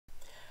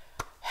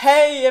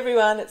Hey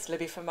everyone, it's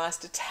Libby from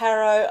Meister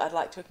Tarot. I'd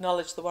like to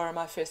acknowledge the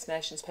Worimi First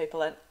Nations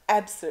people. An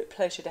absolute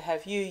pleasure to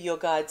have you, your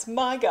guides,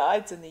 my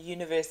guides, and the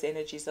universe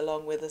energies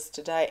along with us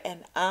today.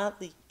 And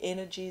aren't the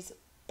energies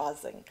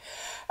buzzing?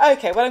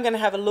 Okay, what I'm going to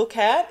have a look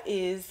at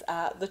is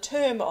the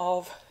term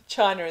of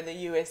China and the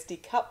US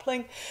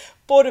decoupling,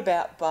 brought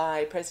about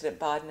by President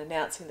Biden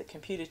announcing that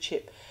computer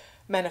chip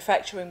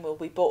manufacturing will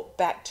be brought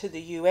back to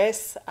the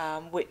US,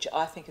 which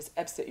I think is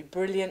absolutely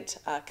brilliant.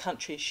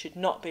 Countries should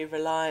not be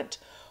reliant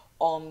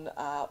on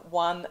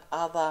one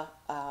other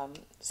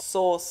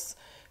source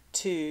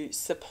to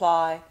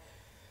supply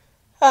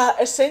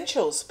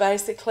essentials,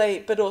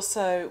 basically, but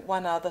also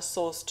one other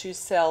source to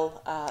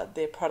sell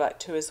their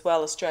product to as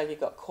well. Australia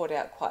got caught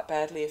out quite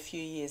badly a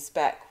few years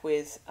back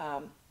with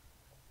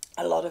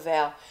a lot of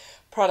our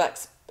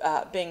products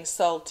being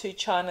sold to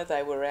China.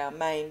 They were our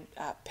main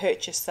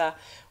purchaser.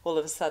 All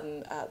of a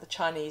sudden, the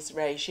Chinese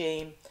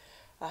regime,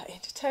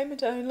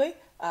 entertainment only,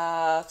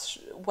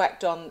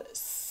 whacked on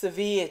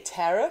severe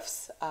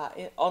tariffs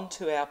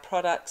onto our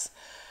products.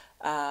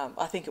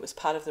 I think it was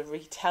part of the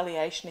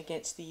retaliation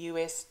against the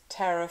US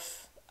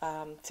tariff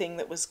thing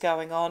that was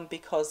going on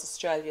because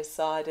Australia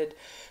sided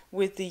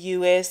with the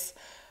US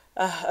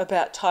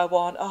about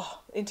Taiwan. Oh,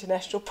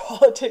 international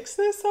politics,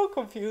 they're so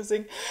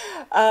confusing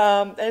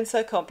and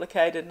so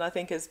complicated. And I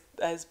think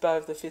as Bo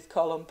of the Fifth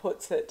Column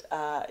puts it,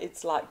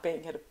 it's like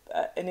being at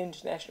an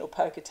international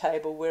poker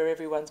table where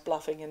everyone's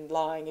bluffing and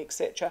lying,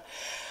 etc.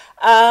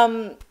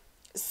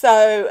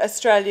 So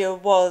Australia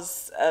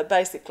was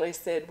basically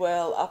said,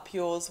 well, up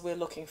yours, we're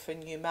looking for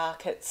new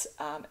markets,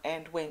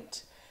 and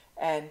went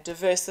and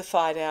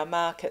diversified our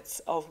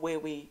markets of where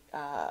we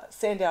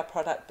send our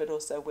product, but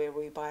also where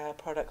we buy our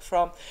product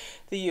from.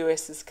 The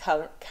US is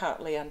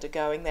currently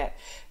undergoing that.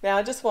 Now,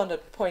 I just want to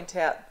point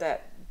out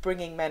that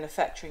bringing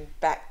manufacturing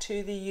back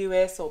to the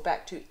US or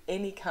back to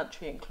any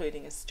country,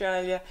 including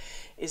Australia,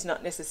 is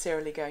not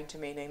necessarily going to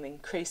mean an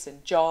increase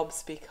in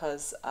jobs,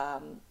 because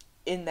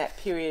in that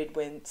period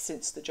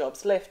since the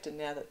jobs left and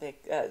now that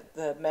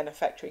the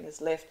manufacturing is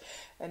left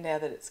and now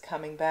that it's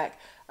coming back,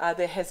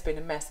 there has been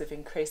a massive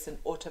increase in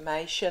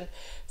automation.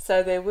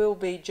 So there will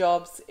be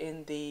jobs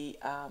in the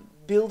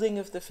building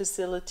of the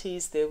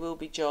facilities, there will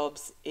be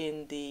jobs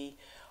in the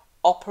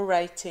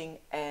operating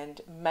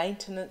and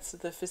maintenance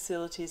of the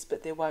facilities,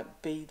 but there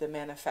won't be the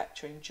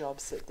manufacturing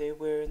jobs that there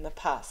were in the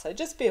past. So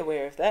just be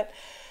aware of that.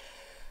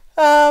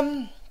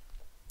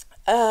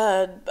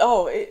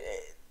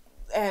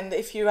 And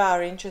if you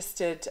are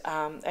interested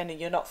and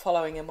you're not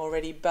following him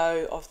already,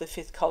 Bo of the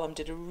Fifth Column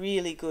did a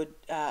really good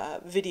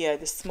video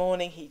this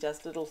morning. He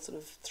does little sort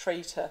of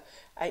 3 to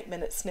 8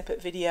 minute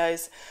snippet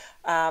videos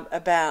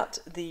about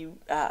the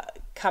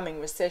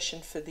coming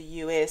recession for the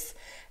US.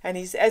 And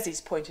as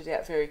he's pointed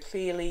out very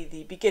clearly,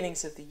 the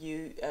beginnings of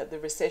the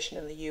recession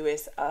in the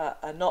US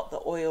are not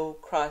the oil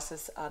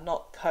crisis, are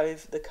not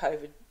the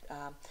COVID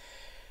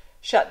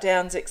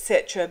shutdowns,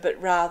 etc.,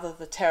 but rather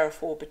the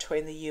tariff war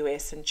between the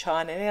US and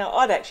China. Now,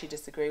 I'd actually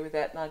disagree with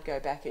that, and I'd go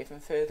back even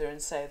further and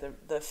say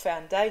the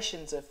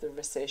foundations of the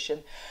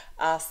recession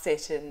are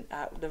set in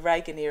the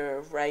Reagan era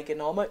of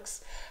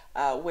Reaganomics,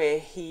 where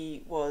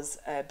he was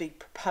a big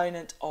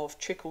proponent of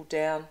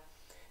trickle-down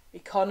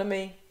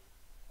economy.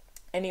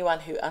 Anyone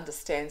who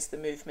understands the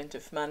movement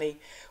of money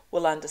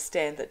will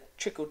understand that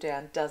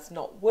trickle-down does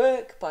not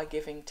work by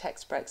giving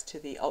tax breaks to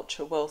the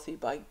ultra-wealthy,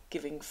 by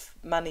giving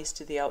monies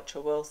to the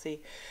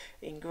ultra-wealthy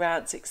in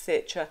grants,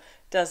 etc.,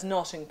 does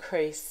not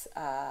increase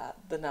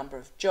the number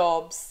of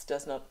jobs,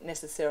 does not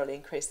necessarily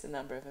increase the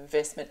number of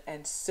investment,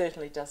 and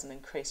certainly doesn't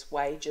increase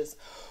wages.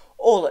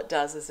 All it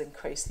does is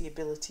increase the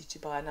ability to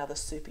buy another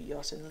super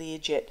yacht and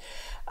Learjet.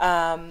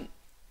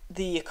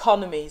 The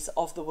economies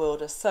of the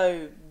world are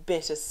so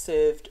better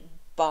served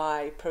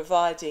by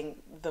providing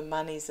the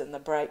monies and the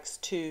breaks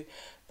to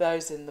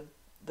those in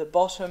the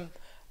bottom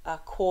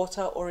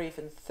quarter or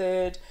even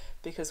third,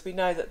 because we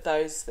know that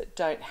those that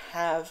don't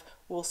have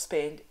will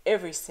spend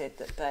every cent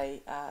that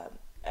they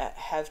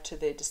have to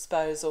their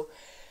disposal,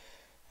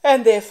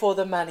 and therefore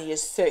the money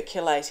is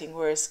circulating,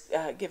 whereas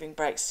giving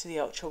breaks to the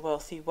ultra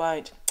wealthy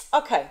won't.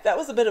 Okay, that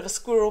was a bit of a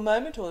squirrel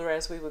moment, or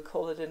as we would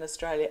call it in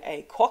Australia,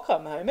 a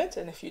quokka moment.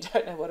 And if you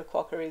don't know what a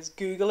quokka is,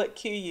 Google it,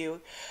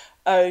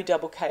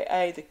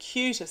 Quokka, the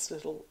cutest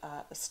little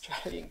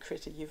Australian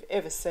critter you've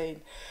ever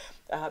seen,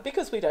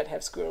 because we don't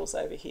have squirrels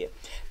over here.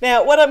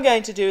 Now, what I'm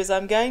going to do is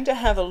I'm going to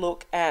have a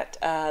look at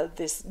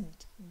this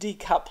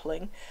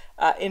decoupling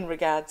in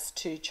regards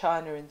to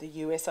China and the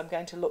US. I'm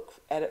going to look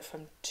at it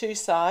from two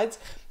sides.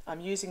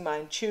 I'm using my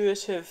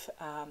intuitive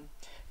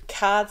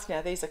cards.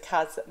 Now, these are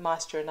cards that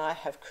Meister and I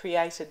have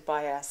created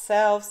by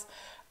ourselves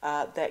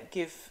that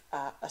give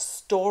a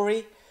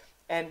story,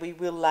 and we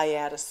will lay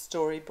out a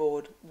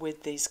storyboard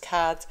with these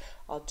cards.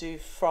 I'll do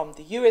from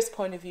the US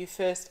point of view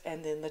first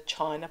and then the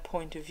China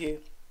point of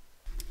view.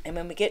 And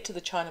when we get to the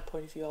China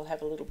point of view, I'll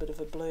have a little bit of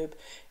a blurb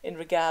in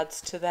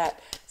regards to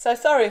that. So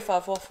sorry if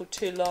I've waffled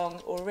too long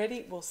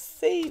already. We'll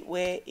see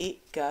where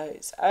it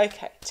goes.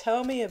 Okay,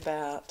 tell me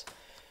about...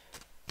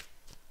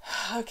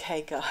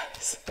 Okay,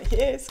 guys.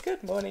 Yes,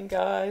 good morning,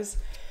 guys.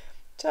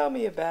 Tell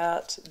me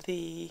about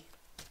the,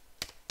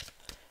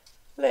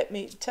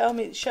 show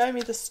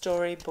me the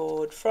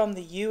storyboard from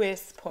the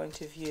US point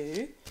of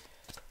view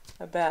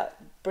about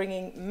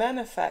bringing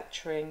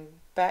manufacturing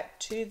back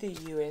to the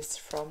US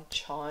from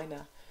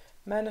China.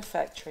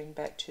 Manufacturing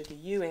back to the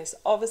US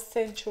of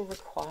essential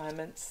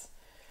requirements.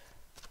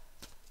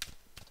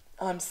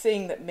 I'm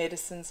seeing that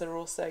medicines are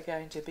also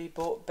going to be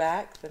brought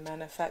back, the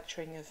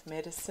manufacturing of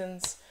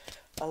medicines.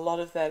 A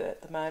lot of that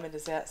at the moment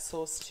is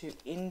outsourced to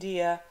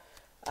India.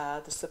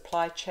 The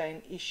supply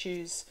chain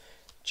issues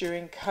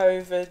during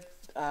COVID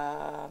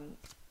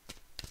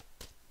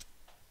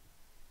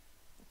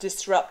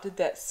disrupted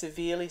that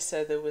severely,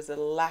 so there was a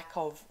lack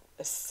of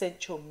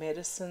essential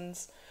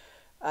medicines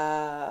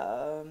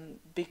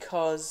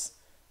because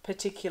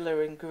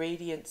particular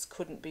ingredients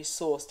couldn't be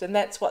sourced. And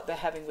that's what they're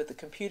having with the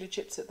computer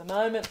chips at the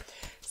moment,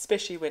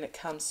 especially when it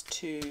comes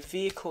to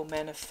vehicle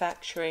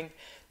manufacturing.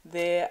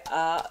 There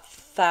are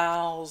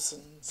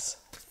thousands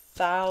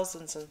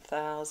and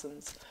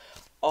thousands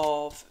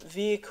of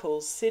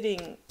vehicles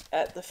sitting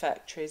at the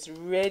factories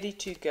ready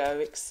to go,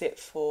 except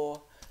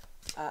for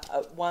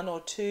one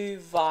or two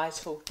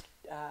vital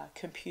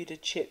computer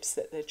chips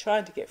that they're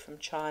trying to get from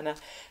China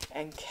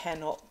and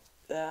cannot,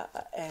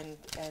 and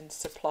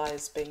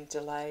suppliers being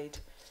delayed.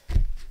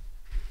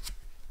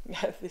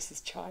 This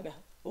is China.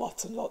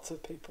 Lots and lots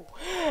of people.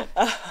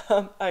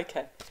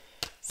 Okay,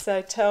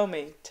 so tell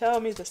me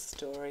the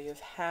story of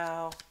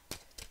how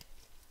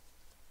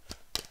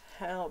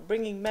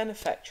bringing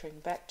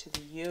manufacturing back to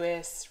the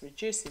US,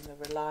 reducing the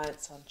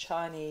reliance on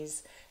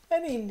Chinese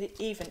and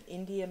even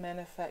India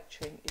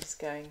manufacturing is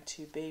going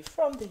to be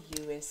from the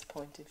US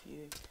point of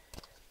view.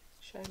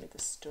 Show me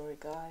the story,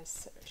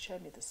 guys. Show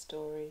me the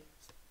story.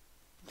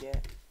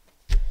 Yeah.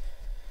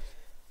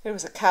 There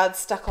was a card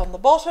stuck on the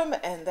bottom,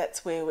 and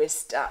that's where we're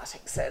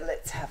starting. So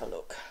let's have a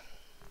look.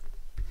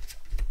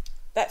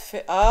 That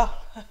fit.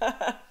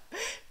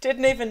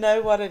 Didn't even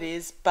know what it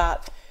is,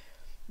 but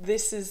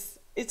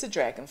it's a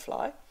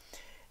dragonfly.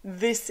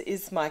 This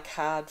is my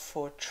card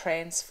for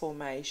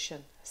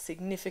transformation,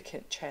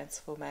 significant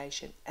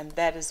transformation, and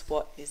that is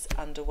what is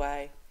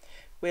underway.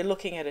 We're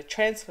looking at a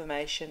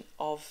transformation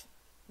of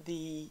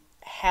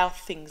how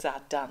things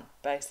are done,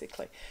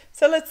 basically.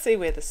 So let's see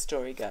where the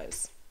story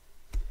goes.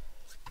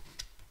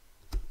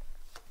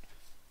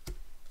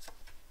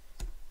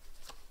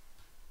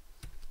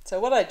 So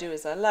what I do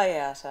is I lay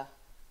out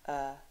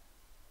a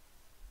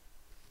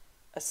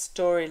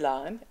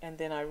storyline, and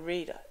then I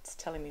read it. It's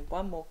telling me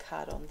one more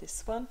card on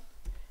this one,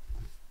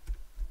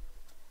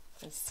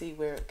 and see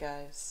where it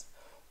goes.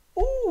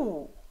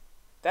 Ooh,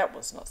 that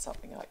was not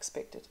something I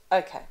expected.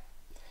 Okay,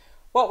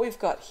 what we've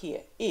got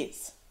here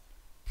is,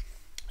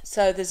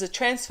 so there's a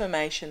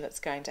transformation that's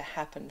going to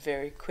happen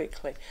very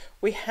quickly.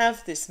 We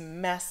have this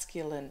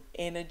masculine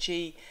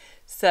energy,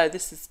 so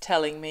this is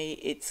telling me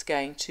it's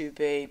going to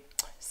be,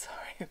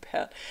 sorry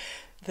about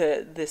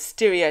the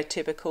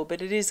stereotypical,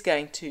 but it is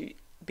going to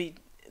be,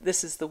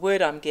 this is the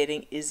word I'm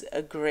getting, is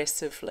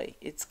aggressively.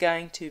 It's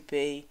going to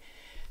be,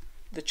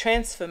 the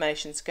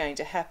transformation is going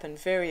to happen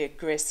very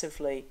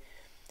aggressively,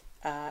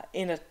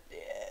 and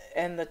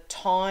the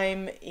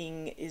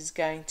timing is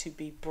going to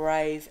be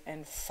brave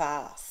and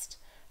fast.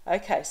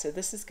 Okay, so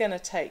this is going to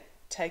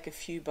take a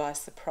few by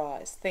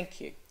surprise. Thank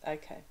you.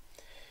 Okay.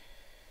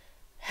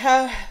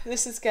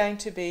 This is going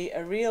to be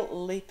a real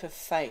leap of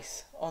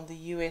faith on the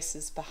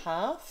US's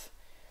behalf.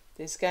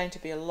 There's going to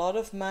be a lot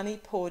of money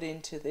poured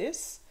into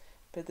this,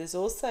 but there's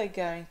also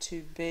going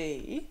to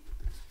be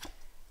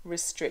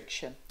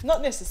restriction.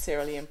 Not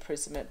necessarily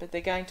imprisonment, but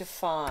they're going to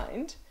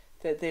find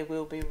that there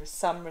will be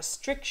some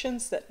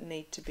restrictions that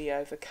need to be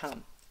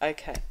overcome.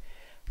 Okay,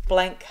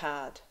 blank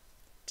card,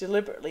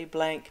 deliberately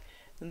blank.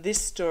 And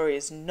this story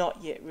is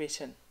not yet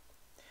written.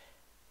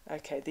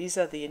 Okay, these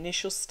are the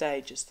initial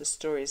stages. The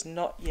story is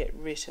not yet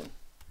written.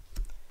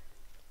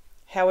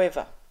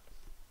 However,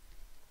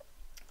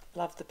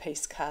 love the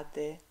peace card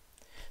there.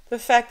 The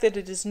fact that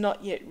it is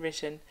not yet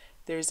written,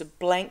 there is a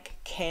blank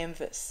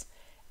canvas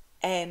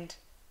and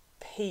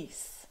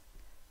peace.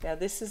 Now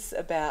this is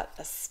about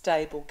a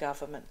stable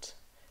government.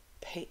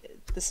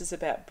 This is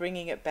about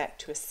bringing it back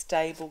to a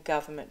stable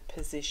government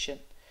position.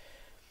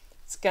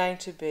 It's going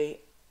to be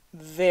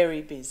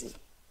very busy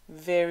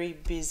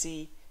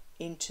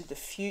into the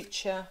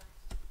future.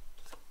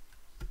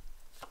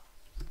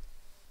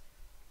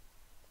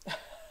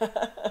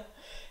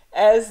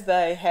 As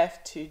they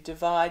have to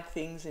divide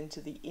things into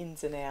the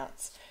ins and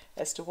outs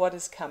as to what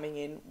is coming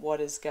in,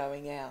 what is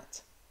going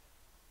out.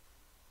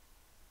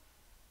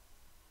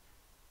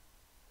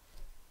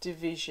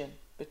 Division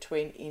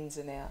between ins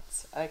and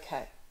outs.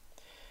 Okay.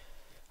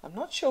 I'm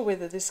not sure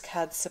whether this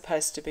card's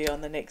supposed to be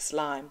on the next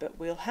line, but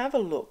we'll have a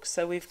look.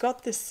 So we've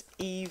got this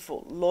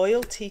evil,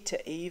 loyalty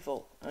to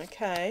evil,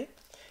 okay,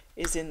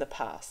 is in the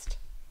past.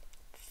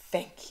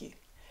 Thank you.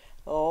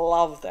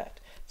 Love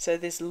that. So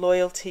this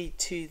loyalty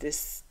to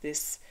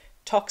this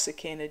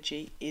toxic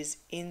energy is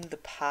in the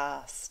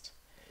past.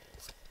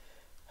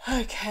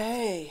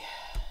 Okay.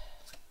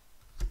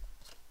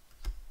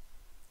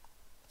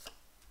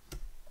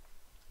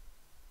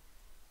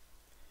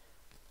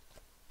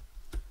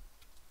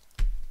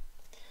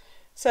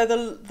 So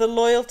the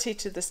loyalty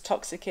to this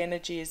toxic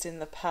energy is in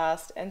the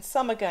past, and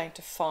some are going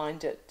to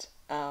find it,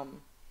 are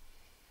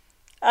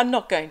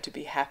not going to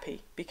be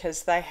happy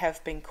because they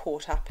have been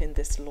caught up in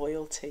this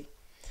loyalty.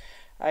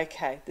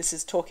 Okay, this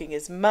is talking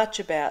as much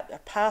about a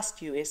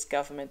past US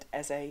government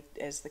as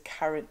the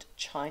current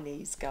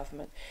Chinese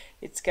government.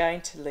 It's going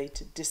to lead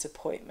to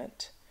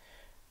disappointment.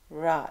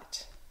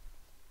 Right.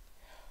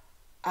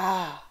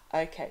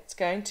 Okay, it's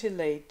going to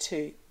lead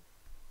to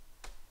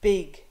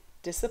big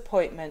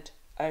disappointment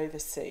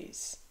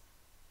overseas.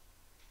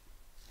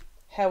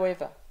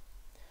 However,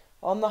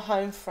 on the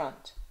home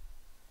front,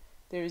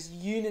 there is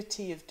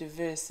unity of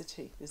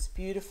diversity. This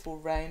beautiful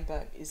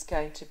rainbow is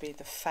going to be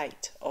the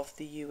fate of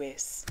the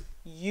US.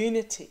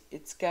 Unity.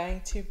 It's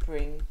going to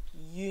bring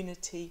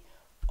unity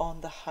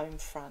on the home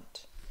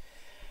front.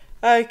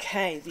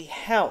 Okay, the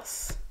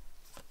health.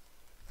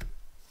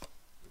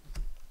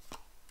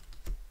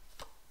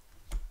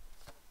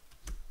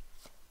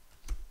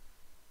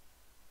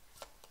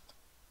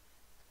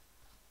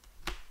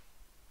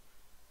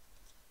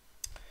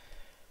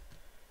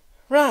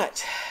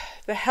 Right.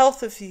 The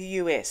health of the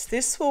US.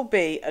 This will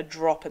be a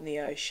drop in the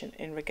ocean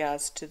in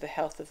regards to the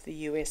health of the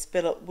US,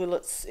 but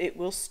it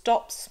will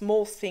stop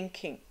small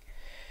thinking.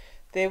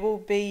 There will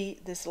be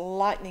this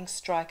lightning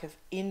strike of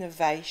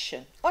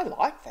innovation. I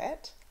like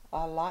that.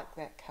 I like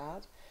that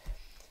card.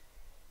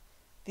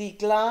 The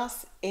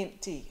glass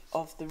empty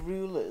of the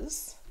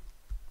rulers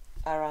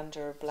are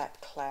under a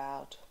black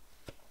cloud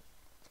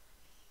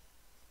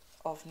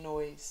of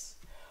noise.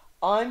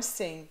 I'm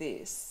seeing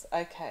this.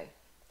 Okay.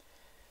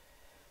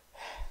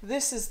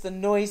 This is the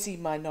noisy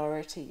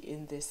minority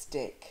in this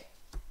deck.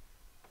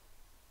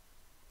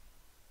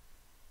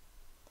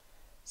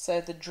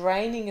 So the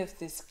draining of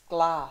this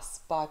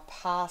glass by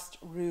past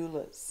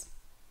rulers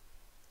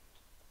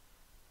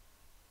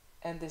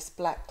and this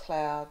black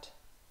cloud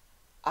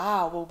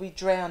will be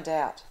drowned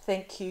out.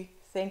 Thank you,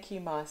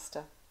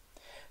 Meister.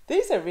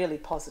 These are really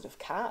positive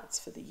cards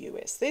for the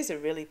US. These are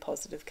really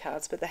positive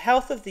cards. But the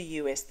health of the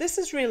US, this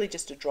is really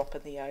just a drop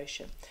in the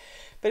ocean.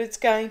 But it's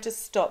going to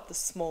stop the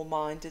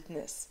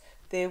small-mindedness.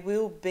 There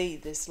will be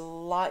this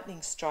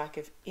lightning strike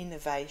of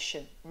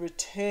innovation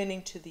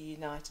returning to the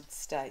United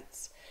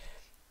States.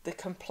 The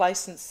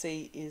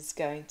complacency is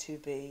going to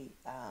be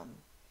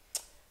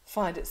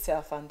find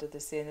itself under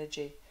this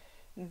energy.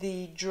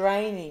 The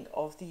draining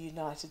of the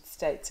United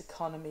States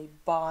economy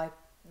by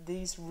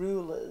these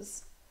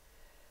rulers,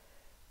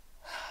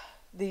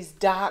 these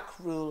dark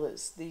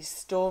rulers, these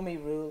stormy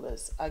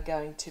rulers are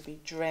going to be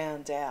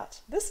drowned out.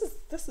 This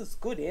is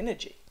good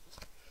energy.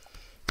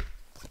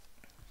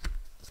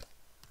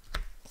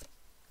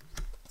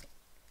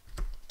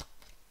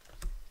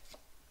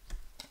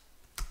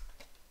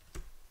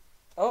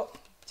 Oh,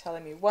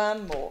 telling me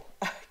one more.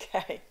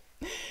 Okay.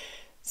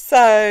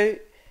 So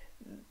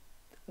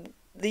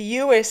the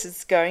US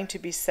is going to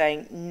be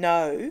saying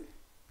no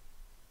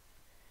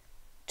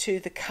to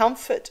the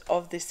comfort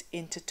of this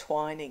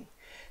intertwining.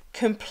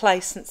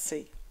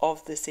 Complacency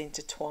of this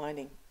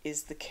intertwining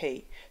is the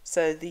key.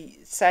 So the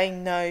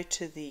saying no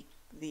to the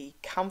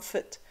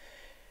comfort,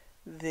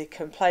 the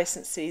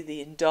complacency,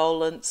 the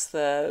indolence,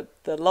 the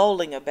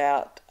lolling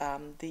about,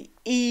 the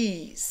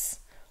ease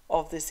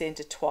of this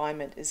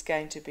intertwinement is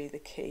going to be the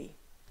key.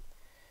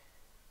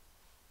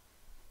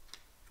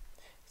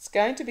 It's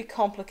going to be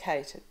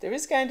complicated. There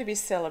is going to be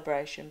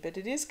celebration, but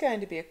it is going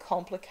to be a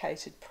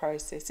complicated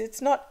process.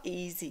 It's not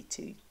easy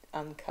to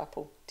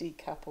uncouple,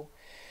 decouple.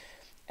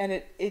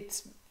 And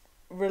it's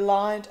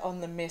reliant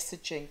on the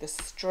messaging, the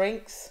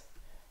strength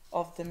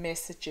of the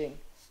messaging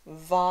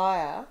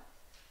via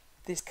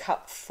this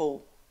cup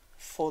full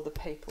for the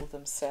people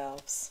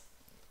themselves.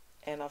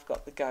 And I've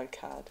got the go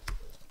card.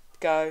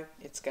 Go,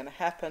 it's going to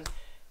happen.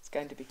 It's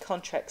going to be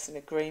contracts and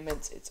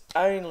agreements. It's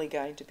only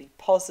going to be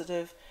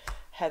positive.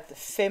 Have the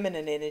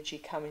feminine energy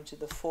come into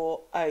the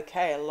fore.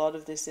 Okay, a lot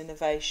of this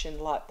innovation,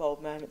 light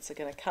bulb moments are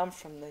going to come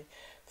from the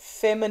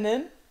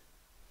feminine,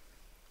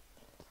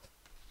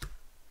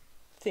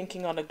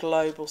 thinking on a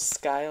global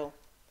scale.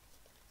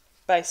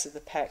 Base of the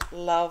pack,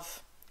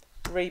 love,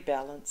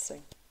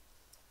 rebalancing.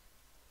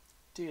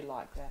 Do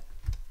like that.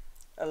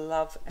 A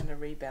love and a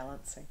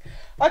rebalancing.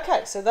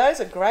 Okay, so those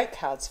are great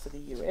cards for the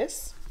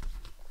US.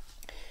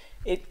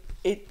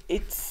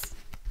 It's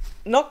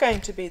not going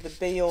to be the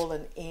be-all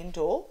and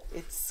end-all.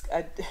 It's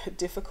a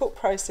difficult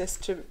process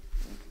to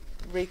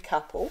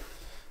decouple,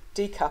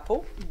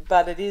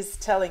 but it is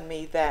telling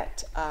me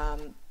that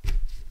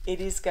it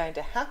is going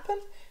to happen.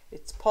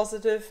 It's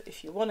positive.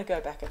 If you want to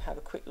go back and have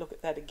a quick look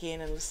at that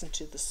again and listen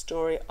to the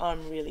story,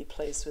 I'm really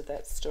pleased with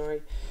that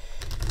story.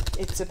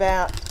 It's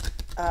about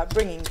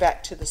bringing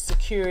back to the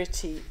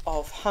security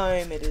of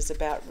home. It is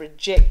about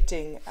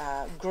rejecting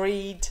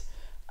greed,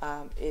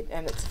 and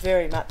it's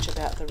very much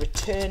about the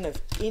return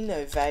of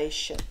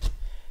innovation,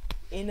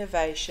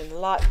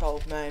 light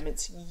bulb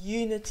moments,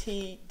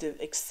 unity,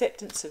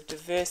 acceptance of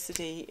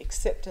diversity,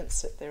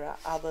 acceptance that there are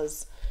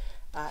others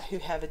who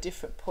have a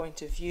different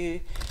point of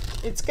view.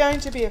 It's going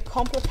to be a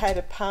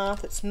complicated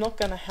path. It's not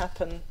going to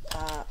happen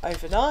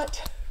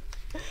overnight.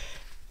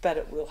 but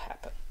it will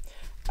happen.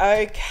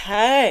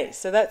 Okay,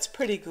 so that's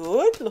pretty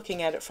good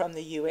looking at it from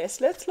the US.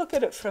 Let's look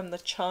at it from the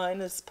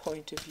China's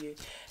point of view.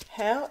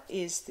 How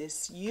is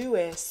this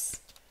US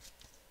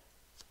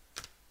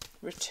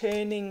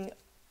returning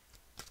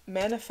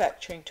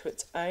manufacturing to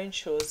its own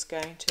shores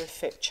going to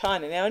affect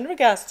China? Now, in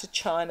regards to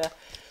China,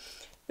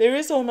 there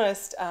is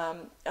almost,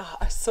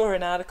 I saw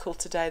an article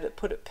today that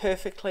put it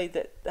perfectly,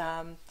 that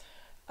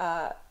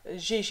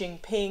Xi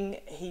Jinping,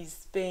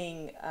 he's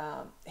going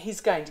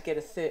to get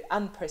a third,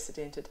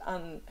 unprecedented,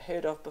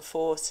 unheard of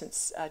before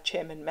since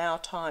Chairman Mao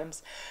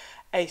times,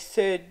 a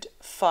third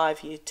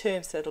 5-year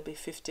term, so it'll be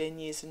 15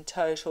 years in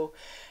total,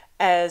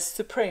 as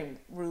supreme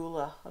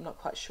ruler. I'm not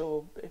quite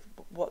sure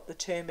what the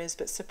term is,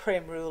 but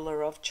supreme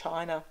ruler of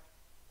China.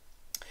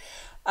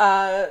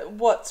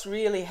 What's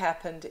really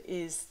happened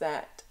is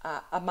that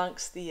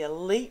amongst the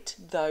elite,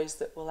 those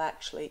that will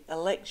actually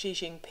elect Xi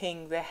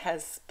Jinping, there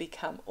has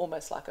become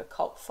almost like a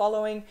cult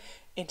following,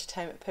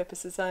 entertainment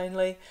purposes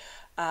only,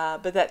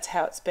 but that's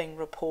how it's being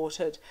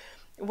reported.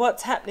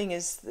 What's happening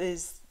is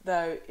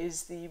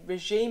the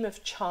regime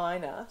of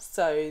China,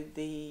 so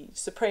the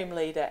supreme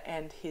leader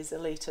and his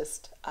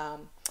elitist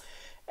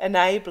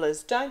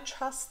enablers, don't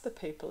trust the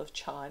people of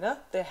China.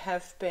 There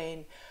have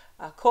been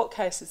court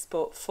cases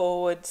brought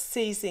forward,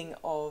 seizing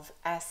of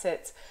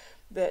assets.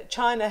 That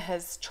China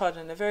has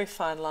trodden a very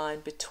fine line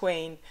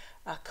between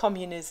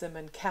communism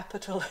and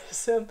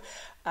capitalism.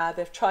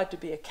 They've tried to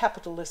be a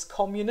capitalist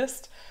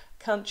communist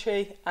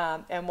country,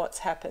 and what's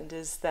happened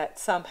is that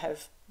some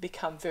have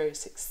become very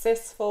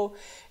successful.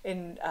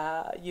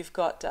 You've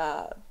got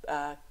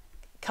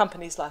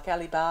companies like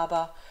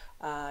Alibaba,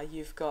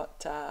 you've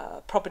got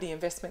property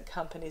investment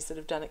companies that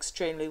have done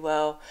extremely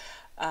well.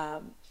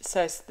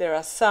 So there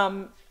are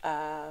some,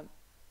 I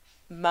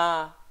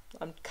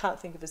can't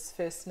think of his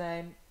first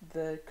name,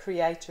 the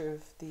creator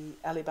of the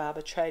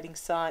Alibaba trading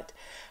site,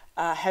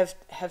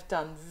 have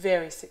done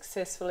very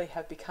successfully,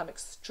 have become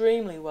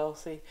extremely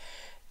wealthy,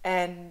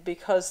 and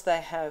because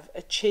they have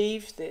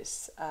achieved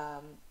this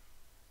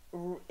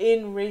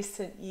in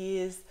recent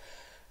years,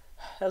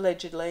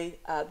 allegedly,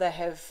 they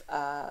have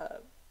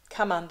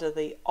come under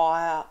the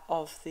ire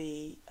of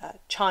the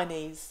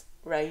Chinese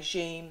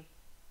regime,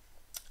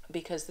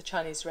 because the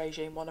Chinese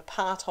regime want a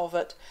part of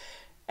it,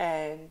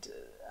 and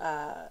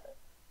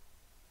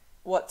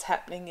what's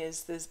happening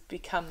is there's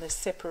become this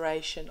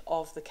separation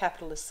of the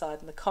capitalist side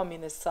and the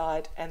communist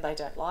side, and they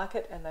don't like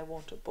it and they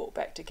want it brought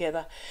back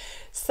together.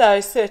 So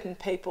certain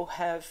people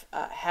have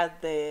had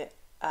their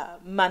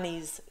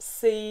monies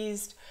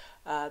seized.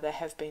 They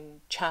have been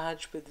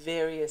charged with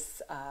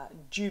various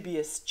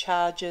dubious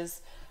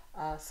charges.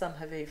 Some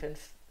have even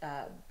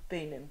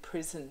been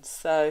imprisoned.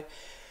 So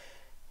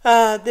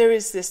there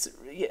is this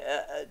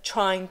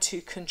trying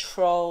to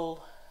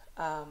control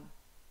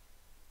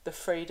the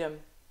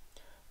freedom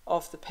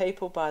of the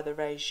people by the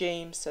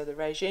regime, so the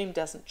regime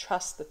doesn't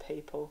trust the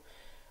people,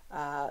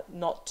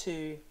 not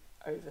to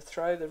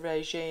overthrow the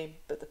regime,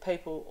 but the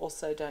people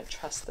also don't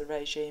trust the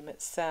regime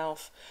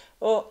itself.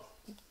 Or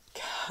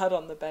cut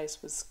on the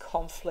base was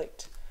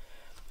conflict.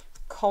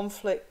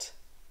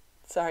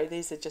 Sorry,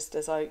 these are just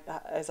as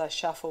I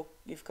shuffle.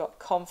 You've got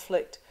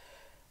conflict,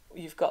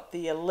 you've got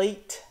the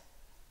elite,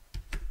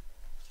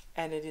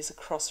 and it is a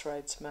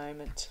crossroads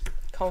moment.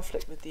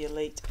 Conflict with the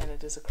elite, and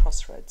it is a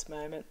crossroads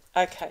moment.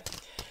 Okay,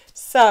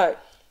 so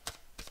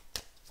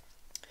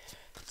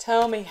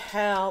tell me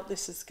how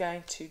this is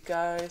going to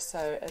go.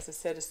 So as I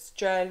said,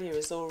 Australia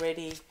is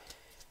already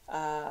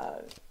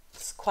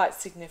quite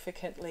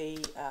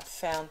significantly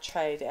found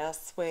trade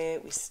elsewhere.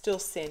 We still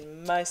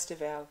send most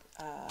of our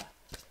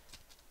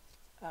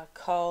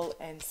coal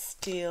and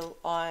steel,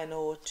 iron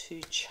ore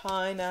to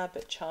China,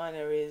 but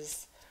China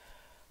is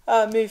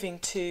moving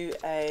to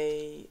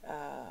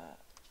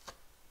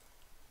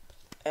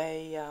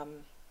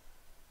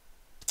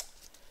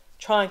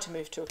trying to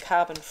move to a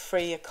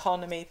carbon-free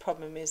economy.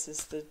 Problem is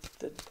the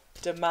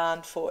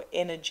demand for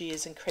energy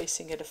is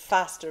increasing at a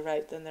faster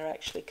rate than they're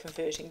actually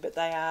converting, but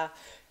they are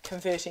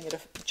converting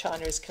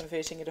China is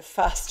converting at a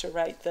faster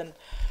rate than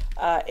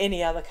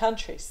any other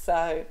country.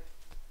 So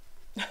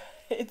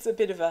it's a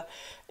bit of a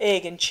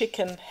egg and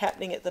chicken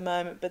happening at the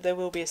moment, but there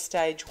will be a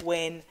stage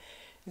when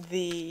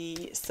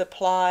the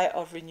supply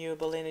of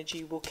renewable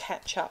energy will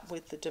catch up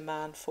with the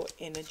demand for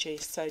energy.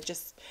 So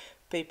just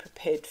be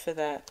prepared for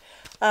that.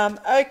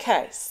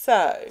 Okay,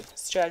 so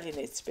Australia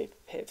needs to be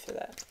prepared for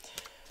that.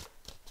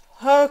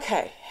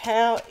 Okay,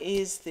 how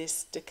is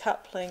this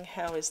decoupling,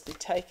 how is the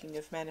taking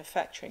of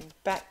manufacturing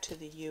back to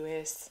the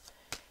US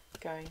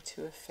going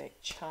to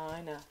affect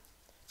China?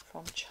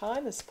 From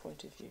China's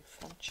point of view,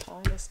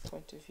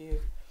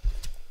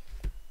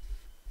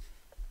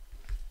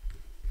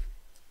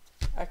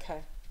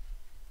 Okay.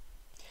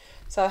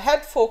 So I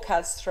had 4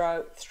 cards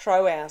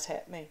throw out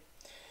at me.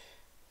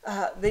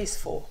 These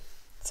 4.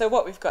 So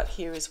what we've got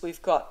here is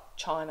we've got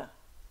China,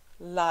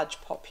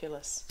 large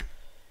populace.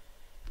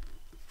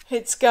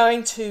 It's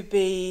going to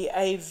be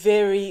a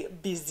very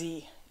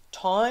busy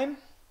time,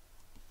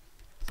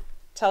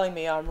 telling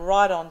me I'm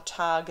right on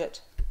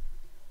target,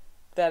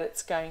 that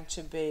it's going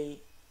to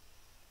be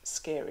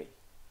scary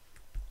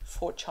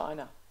for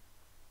China.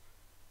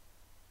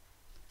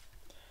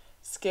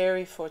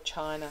 Scary for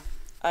China.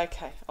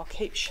 Okay, I'll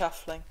keep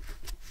shuffling.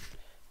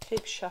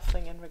 Keep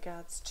shuffling in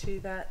regards to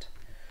that.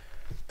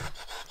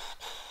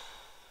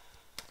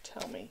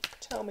 Tell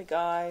me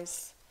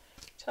guys.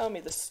 Tell me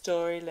the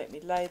story. Let me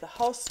lay the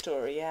whole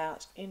story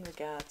out in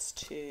regards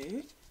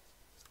to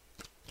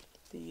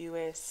the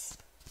US.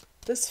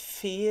 There's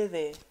fear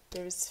there.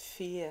 There is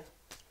fear.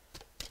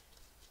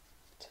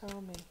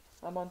 Tell me.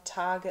 I'm on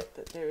target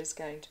that there is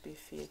going to be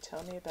fear.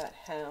 Tell me about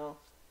how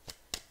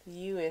the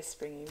US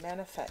bringing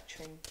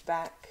manufacturing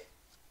back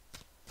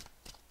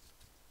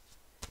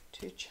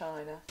to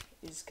China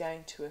is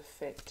going to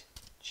affect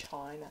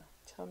China.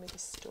 Tell me the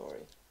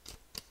story.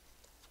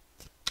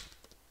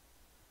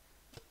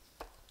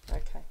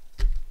 Okay.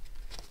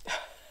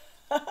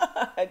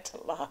 I had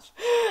to laugh.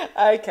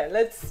 Okay,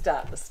 let's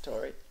start the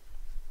story.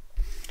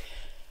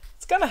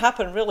 It's going to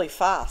happen really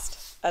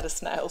fast at a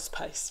snail's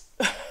pace.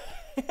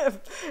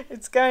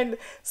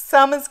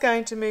 Some is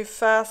going to move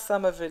fast,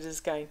 some of it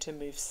is going to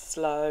move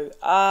slow.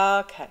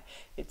 Okay,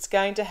 it's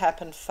going to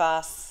happen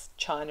fast.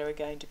 China are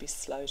going to be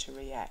slow to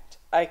react.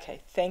 Okay,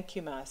 thank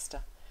you,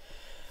 Master.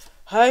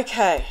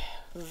 Okay,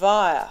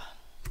 via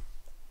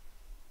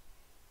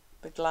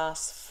the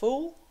glass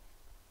full,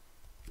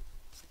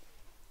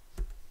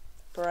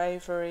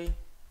 bravery,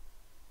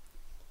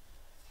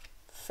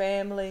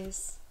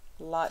 families,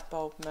 light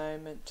bulb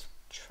moment,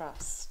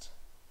 trust.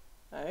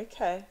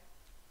 Okay,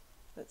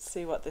 let's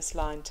see what this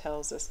line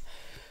tells us.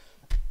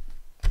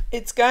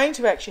 It's going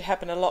to actually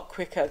happen a lot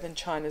quicker than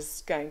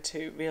China's going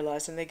to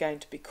realise, and they're going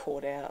to be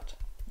caught out.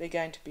 They're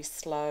going to be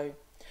slow.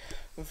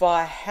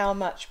 Via how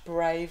much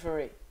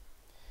bravery,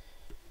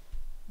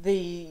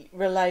 the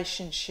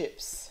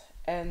relationships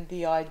and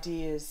the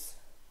ideas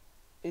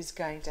is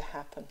going to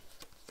happen.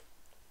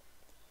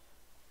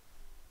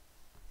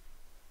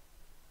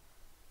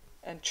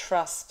 And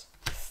trust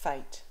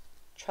fate.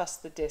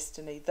 Trust the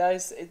destiny.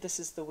 This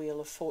is the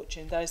wheel of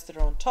fortune. Those that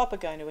are on top are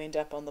going to end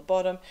up on the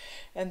bottom,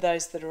 and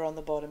those that are on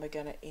the bottom are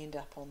going to end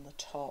up on the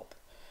top.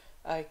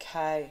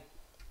 Okay.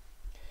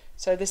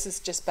 So this is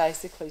just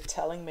basically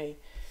telling me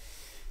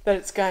that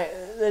it's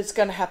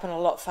going to happen a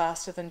lot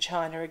faster than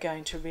China are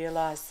going to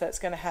realise. So it's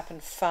going to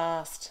happen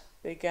fast.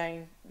 They're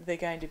going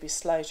to be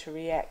slow to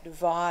react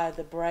via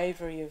the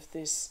bravery of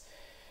this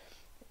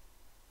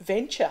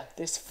venture,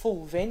 this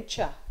full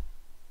venture,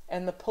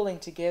 and the pulling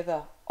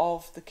together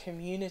of the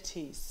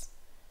communities.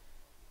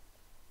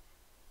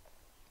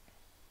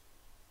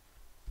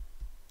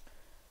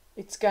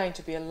 It's going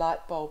to be a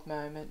light bulb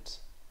moment,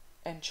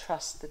 and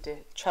trust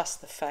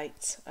the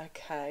fates.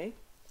 Okay,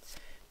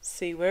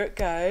 see where it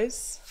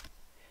goes.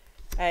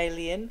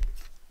 Alien,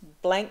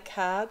 blank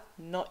card,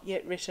 not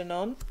yet written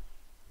on.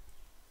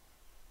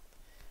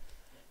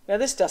 Now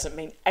this doesn't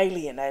mean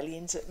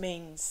aliens. It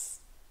means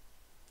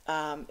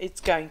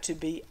it's going to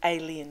be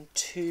alien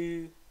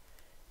to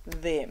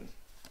them.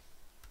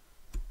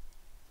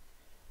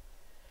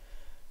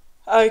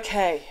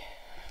 Okay,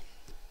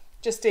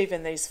 just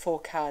even these 4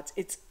 cards,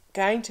 it's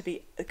going to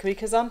be,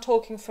 because I'm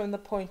talking from the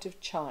point of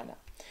China,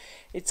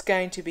 it's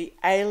going to be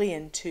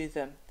alien to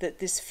them that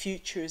this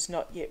future is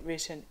not yet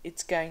written.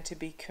 It's going to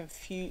be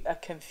a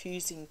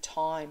confusing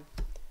time.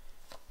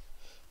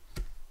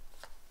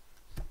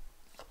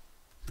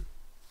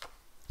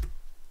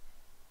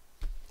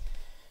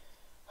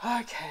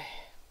 Okay.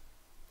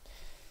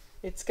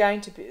 It's going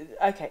to be,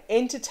 okay,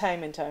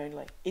 entertainment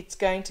only. It's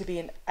going to be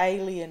an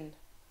alien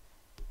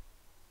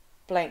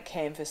blank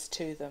canvas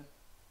to them.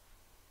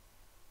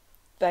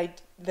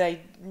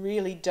 They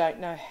really don't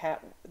know how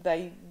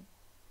they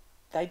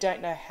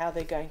don't know how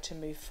they're going to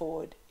move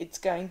forward. It's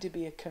going to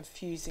be a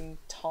confusing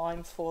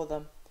time for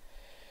them.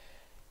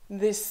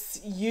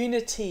 This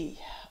unity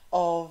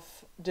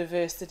of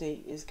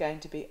diversity is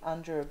going to be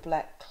under a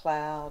black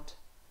cloud,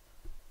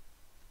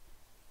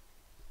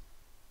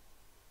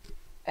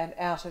 and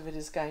out of it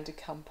is going to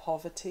come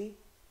poverty.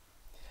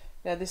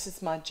 Now this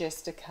is my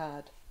jester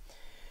card.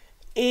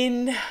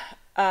 In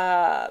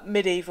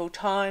medieval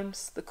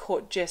times, the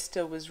court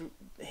jester was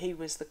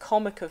the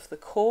comic of the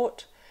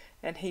court,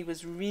 and he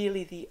was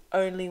really the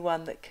only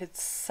one that could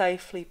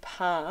safely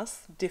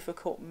pass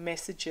difficult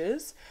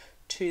messages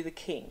to the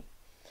king.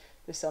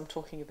 This I'm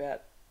talking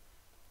about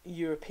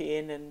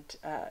European and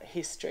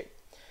history.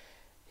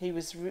 He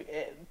was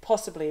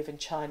possibly even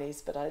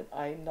Chinese, but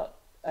I'm not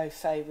au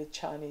fait with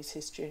Chinese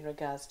history in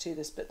regards to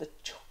this. But the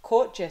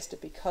court jester,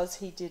 because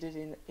he did it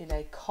in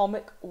a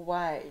comic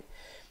way,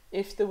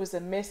 if there was a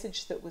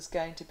message that was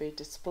going to be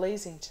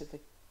displeasing to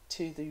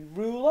the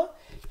ruler,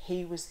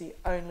 he was the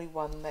only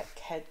one that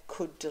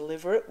could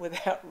deliver it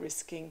without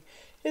risking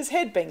his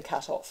head being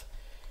cut off.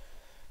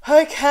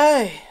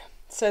 Okay,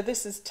 so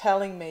this is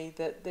telling me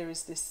that there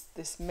is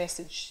this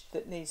message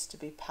that needs to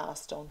be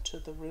passed on to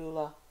the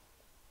ruler.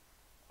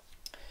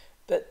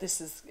 But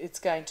it's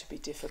going to be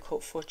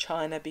difficult for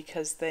China,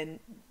 because then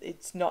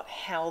it's not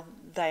how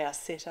they are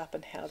set up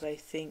and how they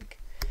think.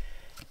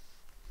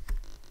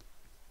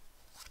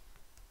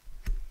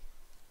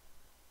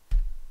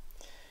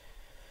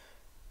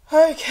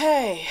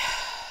 Okay.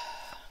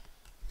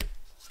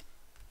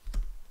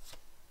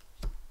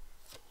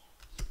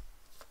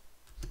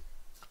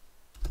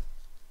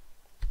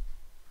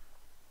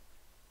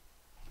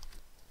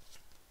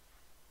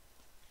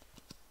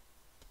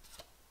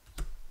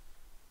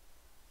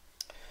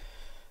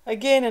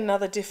 Again,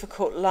 another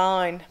difficult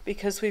line,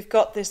 because we've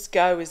got this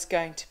go is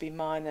going to be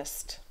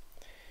minused.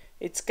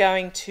 It's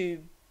going to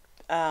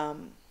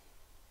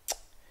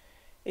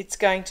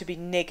be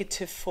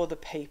negative for the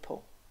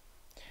people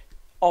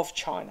of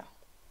China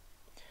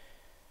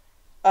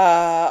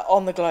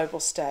on the global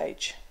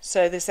stage.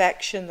 So this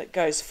action that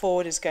goes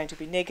forward is going to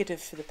be negative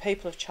for the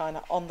people of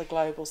China on the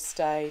global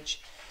stage.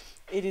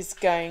 It is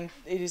going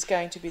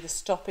to be the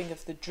stopping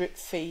of the drip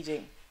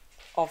feeding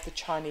of the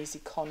Chinese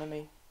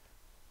economy.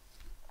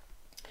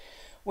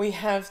 We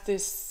have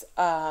this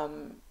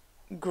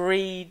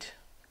greed,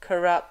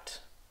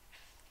 corrupt,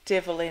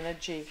 devil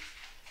energy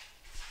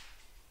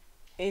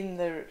in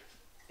the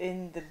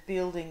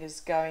building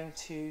is going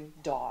to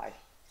die.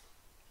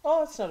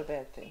 Oh, it's not a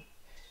bad thing.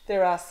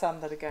 There are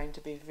some that are going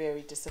to be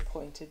very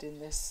disappointed in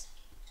this.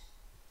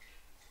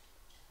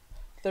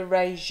 The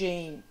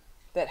regime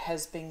that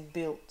has been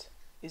built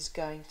is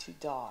going to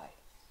die.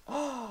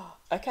 Oh,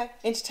 okay,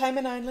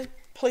 entertainment only,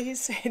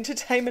 please,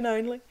 entertainment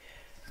only.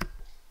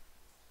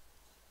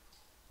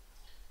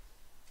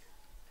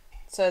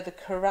 So the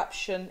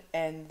corruption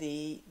and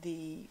the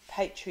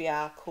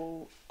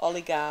patriarchal,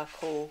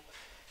 oligarchical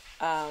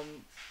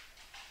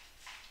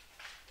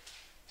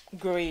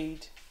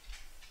greed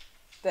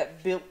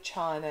that built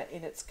China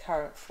in its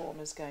current form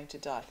is going to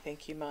die.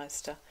 Thank you,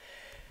 Meister.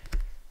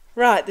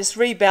 Right, this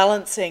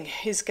rebalancing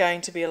is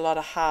going to be a lot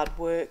of hard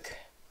work.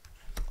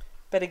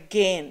 But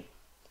again,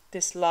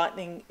 this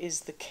lightning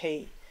is the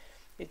key.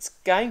 It's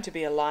going to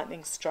be a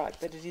lightning strike,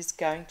 but it is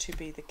going to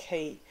be the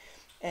key.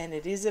 And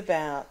it is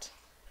about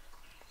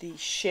the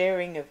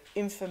sharing of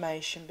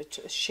information,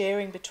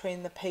 sharing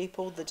between the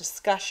people, the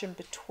discussion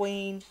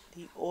between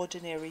the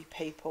ordinary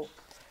people.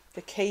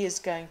 The key is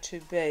going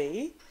to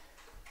be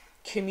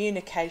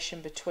communication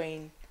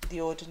between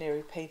the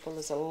ordinary people.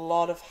 There's a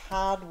lot of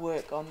hard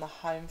work on the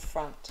home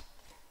front.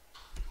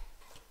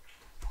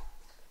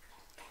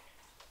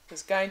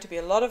 There's going to be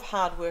a lot of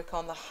hard work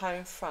on the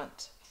home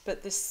front,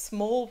 but this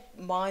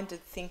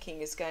small-minded thinking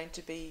is going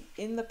to be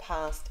in the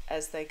past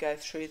as they go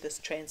through this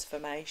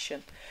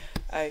transformation.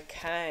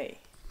 Okay.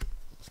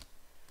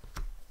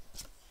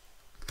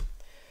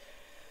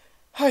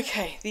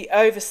 Okay, the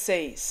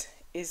overseas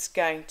is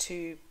going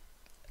to,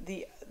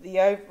 the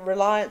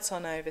reliance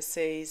on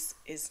overseas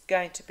is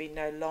going to be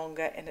no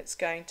longer, and it's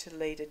going to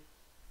lead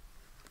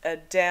a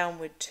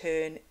downward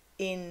turn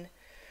in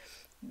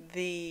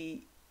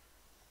the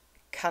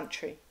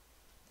country.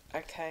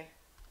 Okay.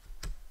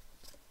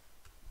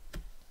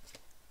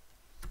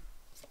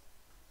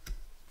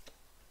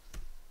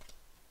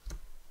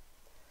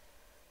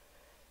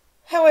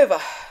 However,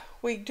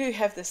 we do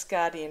have this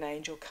guardian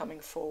angel coming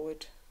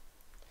forward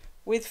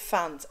with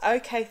funds.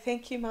 Okay,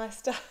 thank you,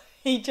 Meister.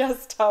 He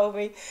just told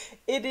me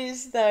it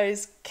is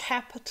those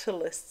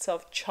capitalists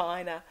of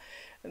China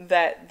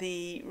that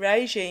the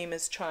regime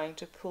is trying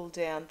to pull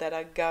down that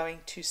are going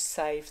to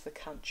save the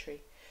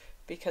country,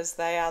 because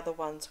they are the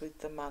ones with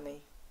the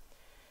money.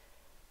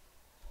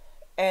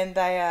 And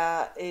they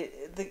are,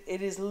 it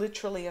is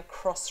literally a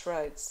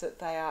crossroads that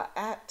they are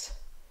at.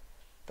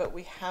 But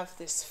we have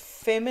this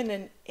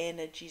feminine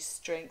energy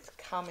strength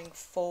coming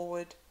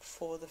forward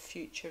for the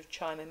future of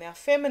China. Now,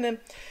 feminine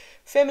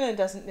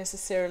doesn't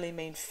necessarily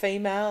mean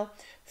female.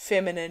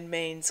 Feminine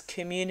means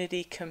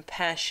community,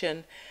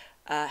 compassion,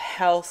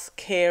 health,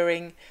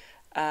 caring.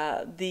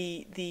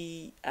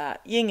 The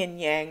yin and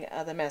yang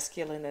are the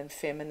masculine and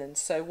feminine.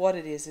 So what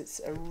it is, it's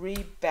a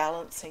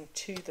rebalancing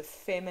to the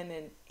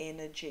feminine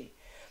energy,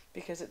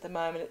 because at the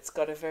moment it's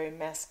got a very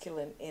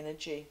masculine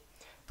energy.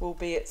 Will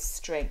be its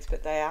strength,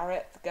 but they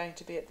are going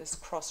to be at this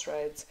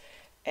crossroads,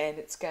 and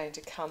it's going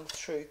to come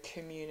through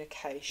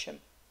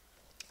communication.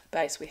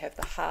 Base, we have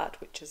the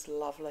heart, which is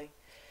lovely.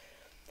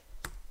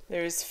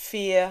 There is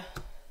fear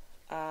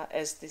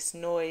as this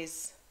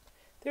noise.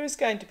 There is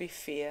going to be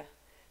fear,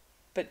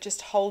 but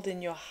just hold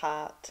in your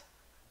heart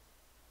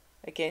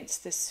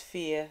against this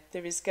fear.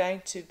 There is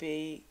going to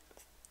be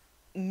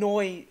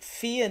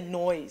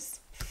noise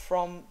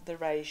from the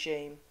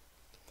regime.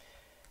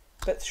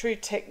 But through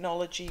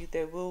technology,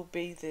 there will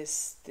be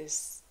this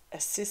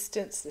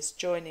assistance, this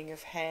joining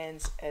of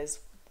hands as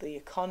the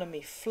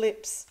economy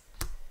flips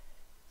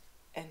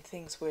and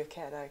things work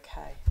out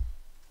okay.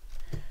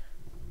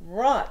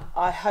 Right,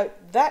 I hope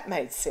that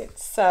made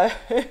sense. So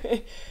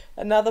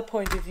another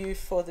point of view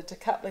for the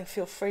decoupling,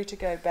 feel free to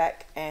go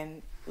back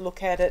and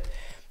look at it.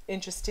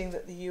 Interesting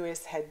that the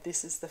US had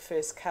this as the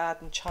first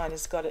card and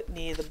China's got it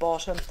near the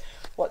bottom.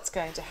 What's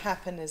going to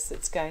happen is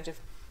it's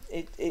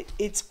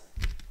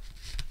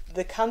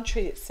the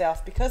country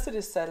itself, because it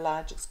is so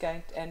large,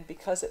 and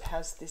because it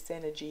has this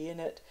energy in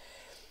it,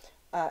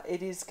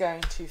 it is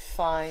going to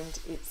find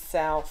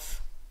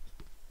itself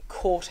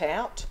caught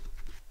out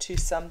to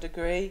some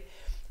degree,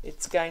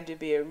 It's going to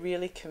be a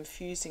really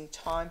confusing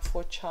time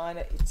for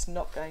China. It's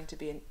not going to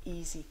be an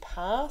easy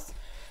path,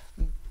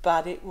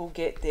 but it will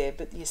get there.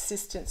 But the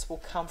assistance will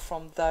come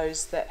from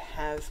those that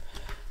have,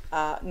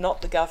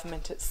 not the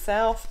government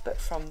itself, but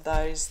from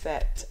those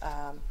that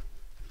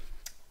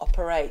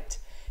operate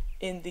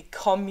in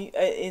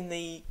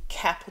the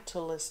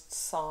capitalist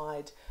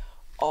side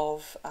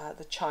of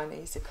the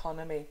Chinese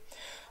economy.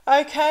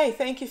 Okay,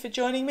 thank you for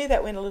joining me.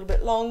 That went a little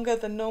bit longer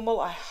than normal.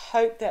 I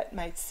hope that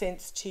made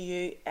sense to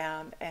you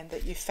and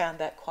that you found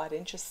that quite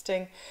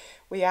interesting.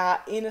 We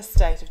are in a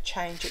state of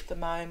change at the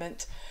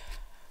moment.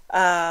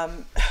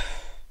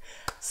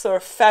 Saw a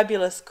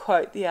fabulous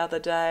quote the other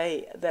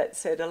day that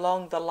said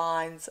along the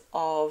lines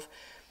of,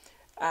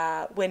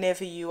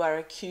 whenever you are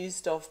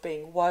accused of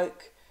being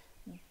woke,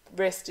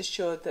 rest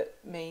assured that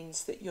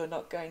means that you're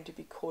not going to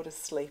be caught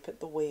asleep at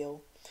the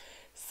wheel.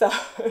 So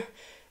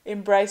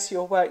embrace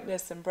your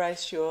wokeness,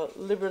 embrace your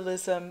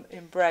liberalism,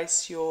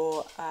 embrace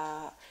your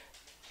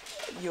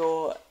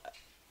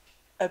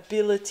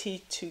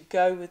ability to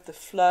go with the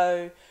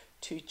flow,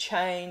 to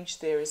change.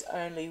 There is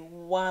only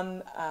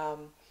one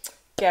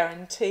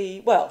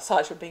guarantee. Well,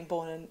 aside from being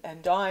born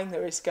and dying,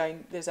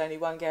 there's only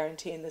one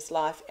guarantee in this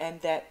life,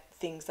 and that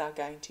things are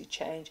going to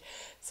change.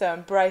 So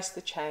embrace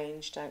the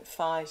change. Don't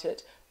fight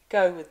it.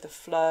 Go with the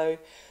flow.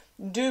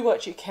 Do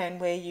what you can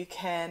where you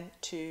can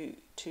to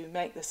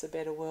make this a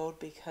better world,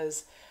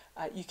 because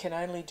you can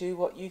only do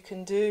what you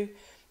can do.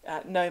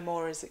 No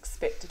more is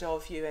expected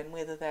of you, and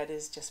whether that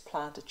is just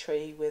plant a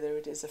tree, whether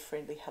it is a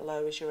friendly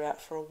hello as you're out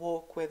for a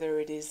walk, whether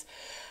it is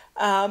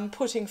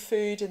putting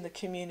food in the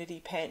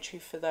community pantry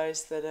for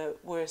those that are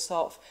worse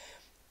off,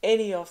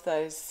 any of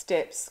those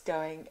steps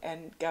going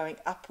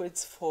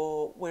upwards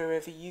for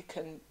wherever you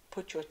can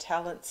put your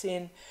talents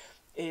in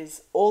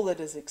is all that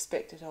is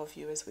expected of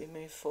you as we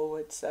move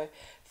forward. So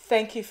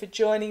thank you for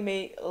joining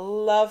me.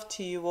 Love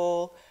to you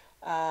all.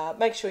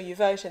 Make sure you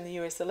vote in the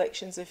US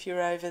elections if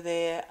you're over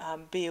there.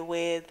 Be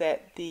aware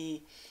that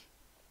the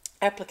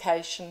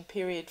application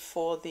period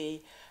for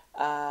the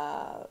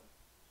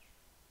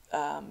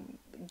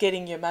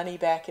getting your money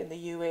back in the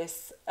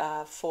US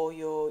for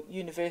your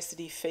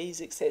university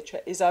fees, etc.,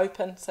 is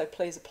open, so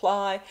please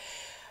apply.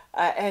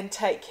 And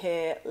take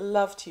care.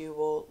 Love to you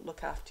all.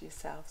 Look after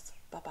yourselves.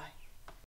 Bye-bye.